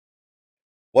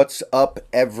What's up,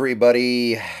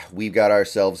 everybody? We've got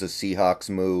ourselves a Seahawks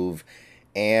move,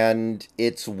 and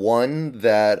it's one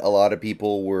that a lot of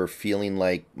people were feeling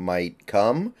like might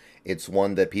come. It's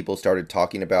one that people started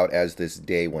talking about as this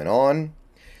day went on.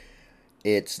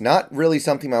 It's not really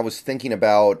something I was thinking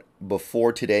about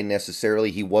before today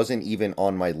necessarily. He wasn't even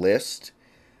on my list,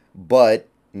 but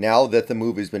now that the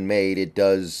move has been made, it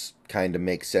does kind of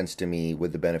make sense to me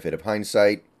with the benefit of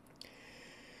hindsight.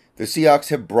 The Seahawks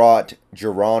have brought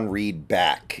Jarran Reed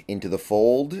back into the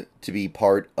fold to be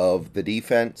part of the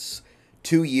defense.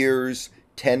 2 years,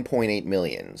 10.8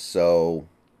 million. So,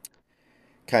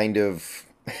 kind of,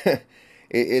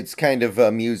 it's kind of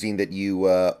amusing that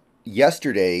you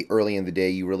yesterday, early in the day,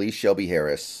 you released Shelby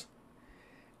Harris,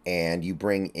 and you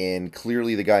bring in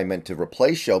clearly the guy meant to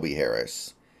replace Shelby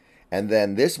Harris. And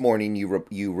then this morning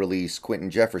you release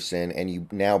Quentin Jefferson, and you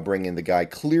now bring in the guy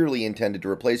clearly intended to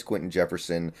replace Quentin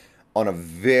Jefferson on a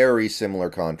very similar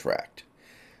contract.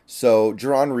 So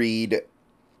Jarran Reed,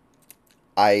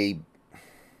 I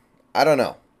don't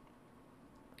know.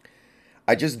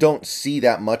 I just don't see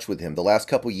that much with him. The last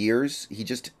couple years, he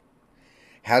just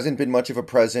hasn't been much of a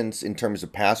presence in terms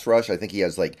of pass rush. I think he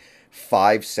has like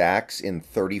 5 sacks in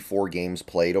 34 games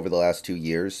played over the last 2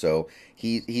 years. So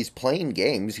he's playing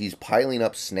games. He's piling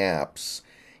up snaps.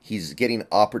 He's getting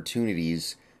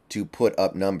opportunities to put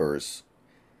up numbers.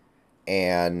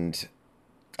 And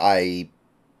I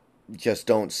just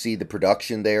don't see the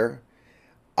production there.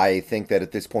 I think that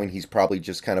at this point he's probably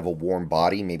just kind of a warm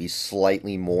body, maybe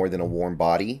slightly more than a warm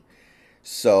body.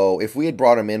 So if we had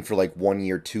brought him in for like 1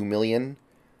 year, 2 million,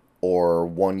 or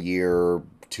 1 year,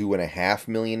 2.5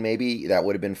 million, maybe that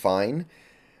would have been fine.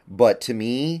 But to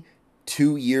me,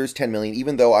 2 years, 10 million.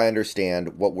 Even though I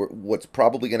understand what's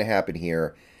probably going to happen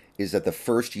here is that the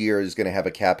first year is going to have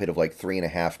a cap hit of like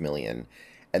 3.5 million,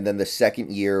 and then the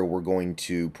second year we're going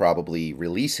to probably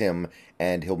release him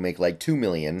and he'll make like 2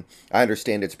 million. I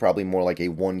understand it's probably more like a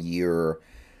 1 year,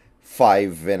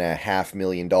 $5.5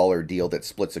 million deal that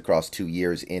splits across 2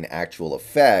 years in actual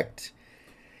effect.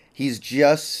 He's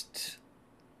just,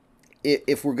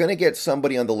 if we're going to get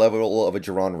somebody on the level of a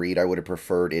Jarran Reed, I would have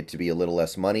preferred it to be a little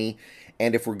less money.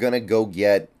 And if we're going to go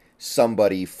get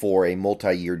somebody for a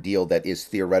multi-year deal that is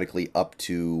theoretically up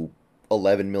to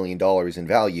 $11 million in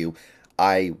value,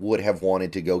 I would have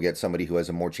wanted to go get somebody who has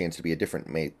a more chance to be a different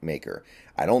maker.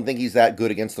 I don't think he's that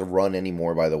good against the run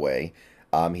anymore, by the way.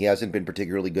 He hasn't been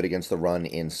particularly good against the run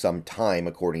in some time,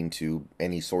 according to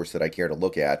any source that I care to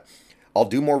look at. I'll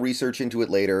do more research into it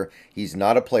later. He's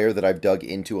not a player that I've dug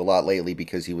into a lot lately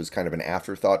because he was kind of an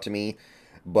afterthought to me.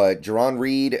 But Jarran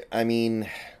Reed, I mean,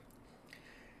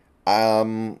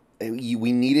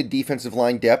 we needed defensive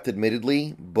line depth,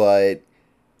 admittedly, but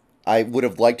I would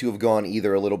have liked to have gone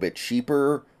either a little bit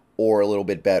cheaper or a little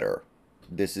bit better.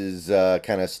 This is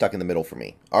kind of stuck in the middle for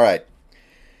me. All right.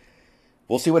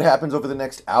 We'll see what happens over the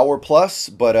next hour plus,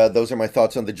 but those are my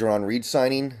thoughts on the Jarran Reed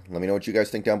signing. Let me know what you guys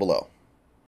think down below.